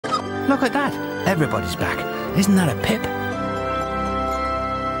Look at that. Everybody's back. Isn't that a pip?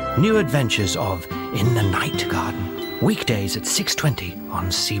 New adventures of In the Night Garden. Weekdays at 6:20 on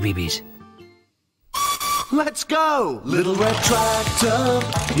CBeebies. Let's go! Little Red Tractor,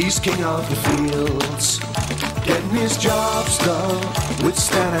 he's king of the fields. Getting his jobs done with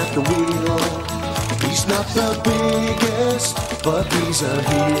Stan at the wheel. He's not the biggest, but he's a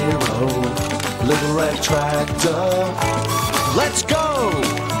hero. Little Red Tractor, let's go!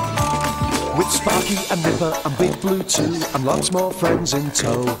 With Sparky and Nipper and Big Blue too, and lots more friends in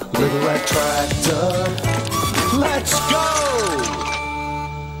tow. Little Red Tractor, let's go!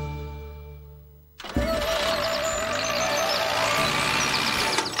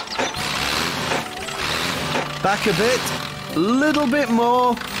 Back a bit, little bit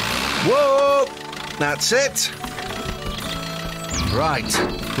more. Whoa, that's it.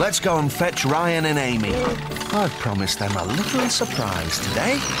 Right, let's go and fetch Ryan and Amy. I've promised them a little surprise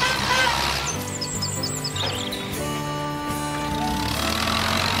today.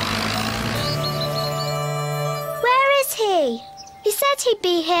 He said he'd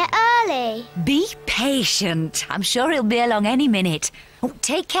be here early. Be patient. I'm sure he'll be along any minute. Oh,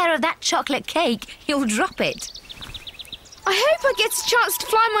 take care of that chocolate cake. You'll drop it. I hope I get a chance to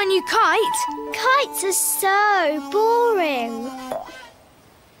fly my new kite. Kites are so boring.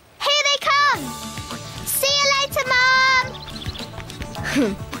 Here they come. See you later,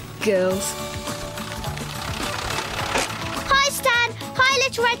 Mum. Girls. Hi, Stan. Hi,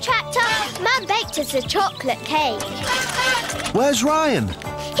 Little Red Tractor. Mum baked us a chocolate cake. Where's Ryan?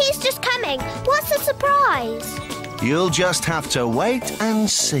 He's just coming. What's the surprise? You'll just have to wait and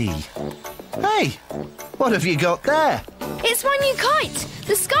see. Hey, what have you got there? It's my new kite,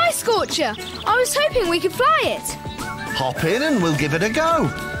 the Sky Scorcher. I was hoping we could fly it. Hop in and we'll give it a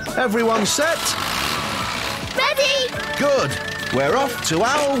go. Everyone set? Ready? Good. We're off to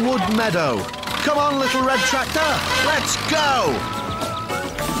Owlwood Meadow. Come on, Little Red Tractor. Let's go.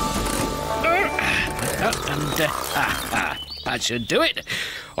 That should do it.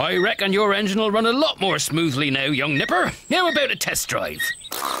 I reckon your engine will run a lot more smoothly now, young nipper. How about a test drive?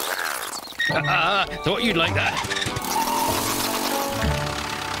 Thought you'd like that.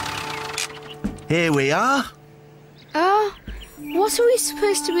 Here we are. What are we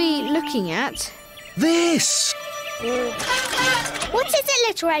supposed to be looking at? This. What is it,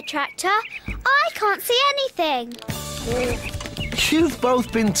 Little Red Tractor? I can't see anything. You've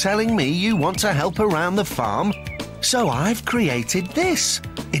both been telling me you want to help around the farm, so I've created this.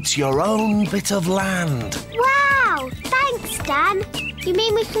 It's your own bit of land. Wow! Thanks, Dan. You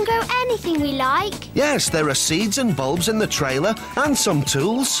mean we can grow anything we like? Yes, there are seeds and bulbs in the trailer and some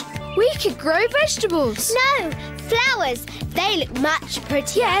tools. We could grow vegetables. No, flowers. They look much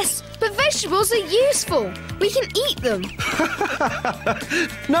prettier. Yes, but vegetables are useful. We can eat them.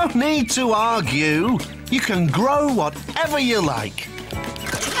 No need to argue. You can grow whatever you like.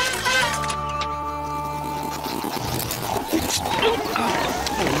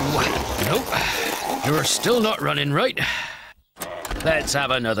 Nope, you're still not running right. Let's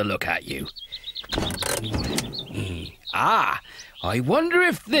have another look at you. I wonder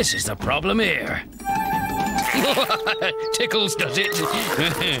if this is the problem here. Tickles, does it?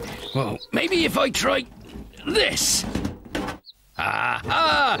 Well, maybe if I try this.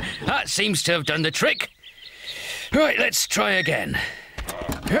 Aha! That seems to have done the trick. Right, let's try again.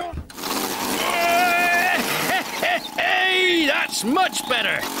 Hey, that's much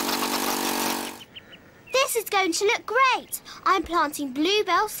better. This is going to look great. I'm planting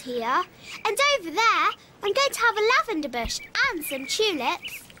bluebells here, and over there, I'm going to have a lavender bush and some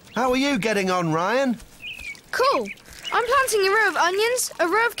tulips. How are you getting on, Ryan? Cool. I'm planting a row of onions, a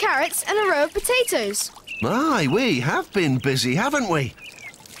row of carrots, and a row of potatoes. Aye, we have been busy, haven't we?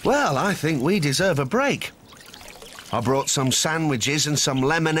 Well, I think we deserve a break. I brought some sandwiches and some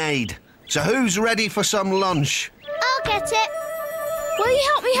lemonade. So who's ready for some lunch? I'll get it. Will you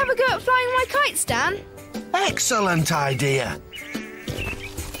help me have a go at flying my kite, Stan? Excellent idea.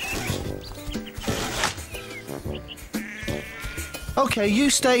 OK, you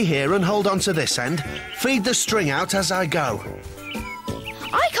stay here and hold on to this end. Feed the string out as I go.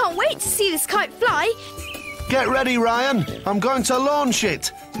 I can't wait to see this kite fly. Get ready, Ryan. I'm going to launch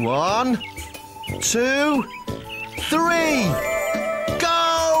it. 1, 2, 3.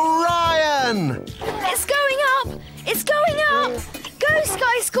 Go, Ryan! It's going up! It's going up! Go,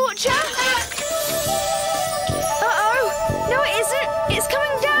 Sky Scorcher! Uh-oh! No, it isn't! It's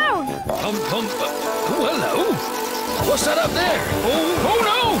coming down! Oh, hello. What's that up there? Oh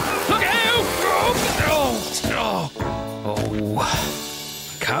no! Look out! Oh,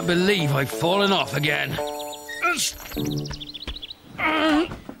 can't believe I've fallen off again.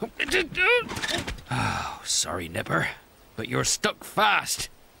 Oh, sorry, Nipper, but you're stuck fast.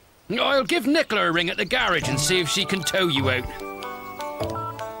 I'll give Nicola a ring at the garage and see if she can tow you out.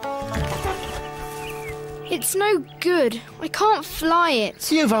 It's no good. I can't fly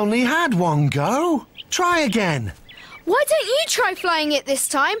it. You've only had one go. Try again. Why don't you try flying it this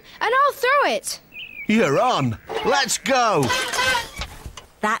time, and I'll throw it? You're on. Let's go.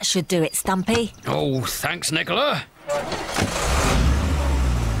 That should do it, Stumpy. Oh, thanks, Nicola.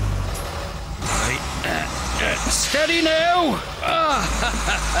 Right, steady now.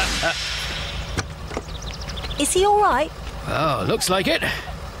 Is he all right? Oh, looks like it.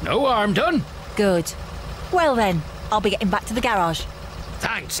 No harm done. Good. Well then, I'll be getting back to the garage.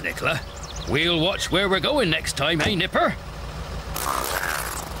 Thanks, Nicola. We'll watch where we're going next time, eh, Nipper?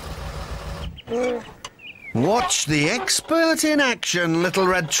 Watch the expert in action, Little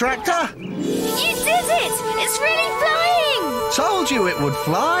Red Tractor. You did it! It's really flying! Told you it would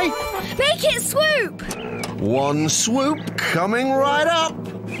fly. Make it swoop! One swoop coming right up.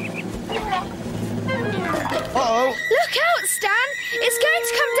 Uh-oh. Look out, Stan! It's going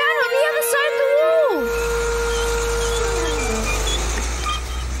to come down on the other side of the wall!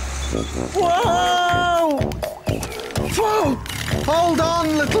 Whoa! Whoa! Hold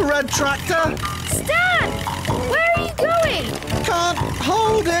on, Little Red Tractor. Stan! Where are you going? Can't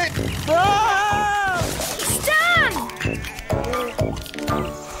hold it. Ah! Stan!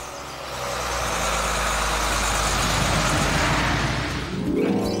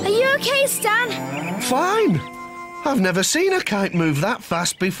 Are you okay, Stan? Fine. I've never seen a kite move that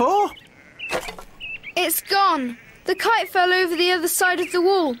fast before. It's gone. The kite fell over the other side of the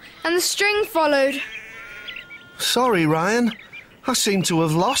wall, and the string followed. Sorry, Ryan. I seem to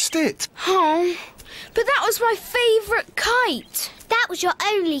have lost it. Oh, but that was my favourite kite. That was your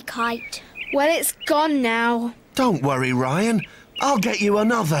only kite. Well, it's gone now. Don't worry, Ryan. I'll get you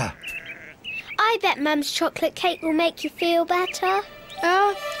another. I bet Mum's chocolate cake will make you feel better.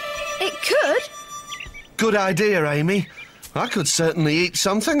 It could. Good idea, Amy. I could certainly eat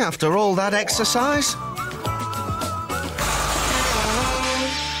something after all that exercise.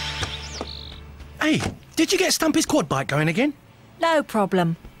 Hey, did you get Stumpy's quad bike going again? No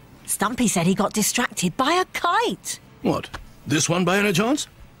problem. Stumpy said he got distracted by a kite. What? This one by any chance?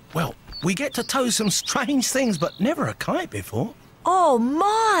 Well, we get to tow some strange things, but never a kite before. Oh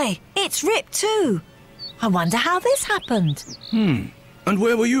my! It's ripped too. I wonder how this happened. And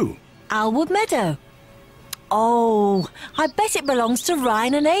where were you? Alwood Meadow. Oh, I bet it belongs to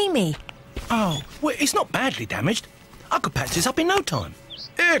Ryan and Amy. Oh, well, it's not badly damaged. I could patch this up in no time.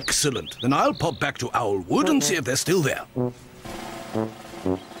 Excellent. Then I'll pop back to Owlwood and see if they're still there.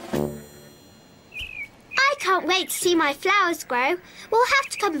 I can't wait to see my flowers grow. We'll have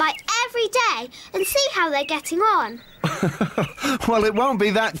to come by every day and see how they're getting on. Well, it won't be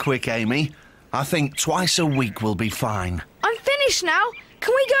that quick, Amy. I think twice a week will be fine. I'm finished now.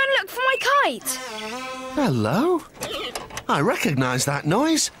 Can we go and look for my kite? Hello? I recognise that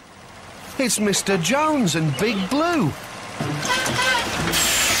noise. It's Mr. Jones and Big Blue.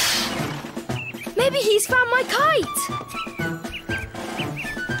 Maybe he's found my kite.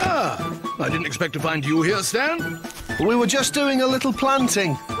 I didn't expect to find you here, Stan. We were just doing a little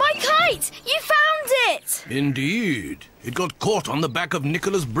planting. My kite! You found it! Indeed. It got caught on the back of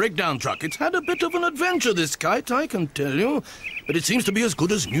Nicola's breakdown truck. It's had a bit of an adventure, this kite, I can tell you. But it seems to be as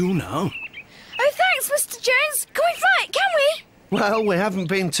good as new now. Oh, thanks, Mr. Jones. Can we fly it, can we? Well, we haven't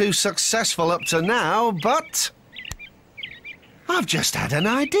been too successful up to now, but I've just had an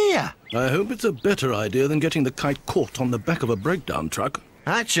idea. I hope it's a better idea than getting the kite caught on the back of a breakdown truck.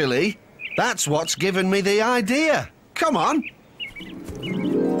 Actually, that's what's given me the idea. Come on.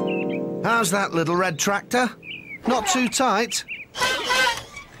 How's that, Little Red Tractor? Not too tight?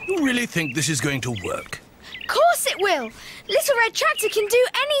 You really think this is going to work? Of course it will. Little Red Tractor can do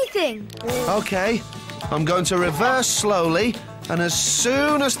anything. OK. I'm going to reverse slowly, and as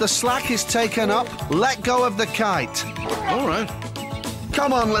soon as the slack is taken up, let go of the kite. All right.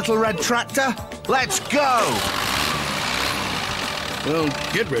 Come on, Little Red Tractor. Let's go. Well,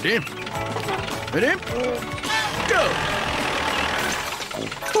 get ready. Ready? Go!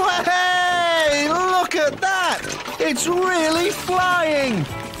 Hey, look at that! It's really flying!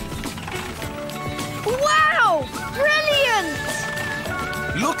 Wow! Brilliant!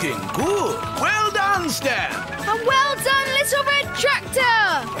 Looking good. Well done, Stan. And well done, Little Red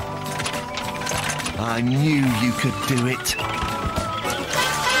Tractor! I knew you could do it.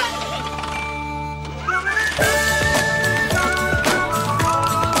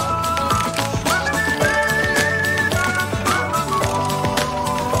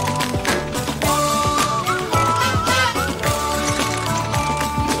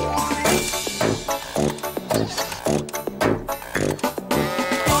 this.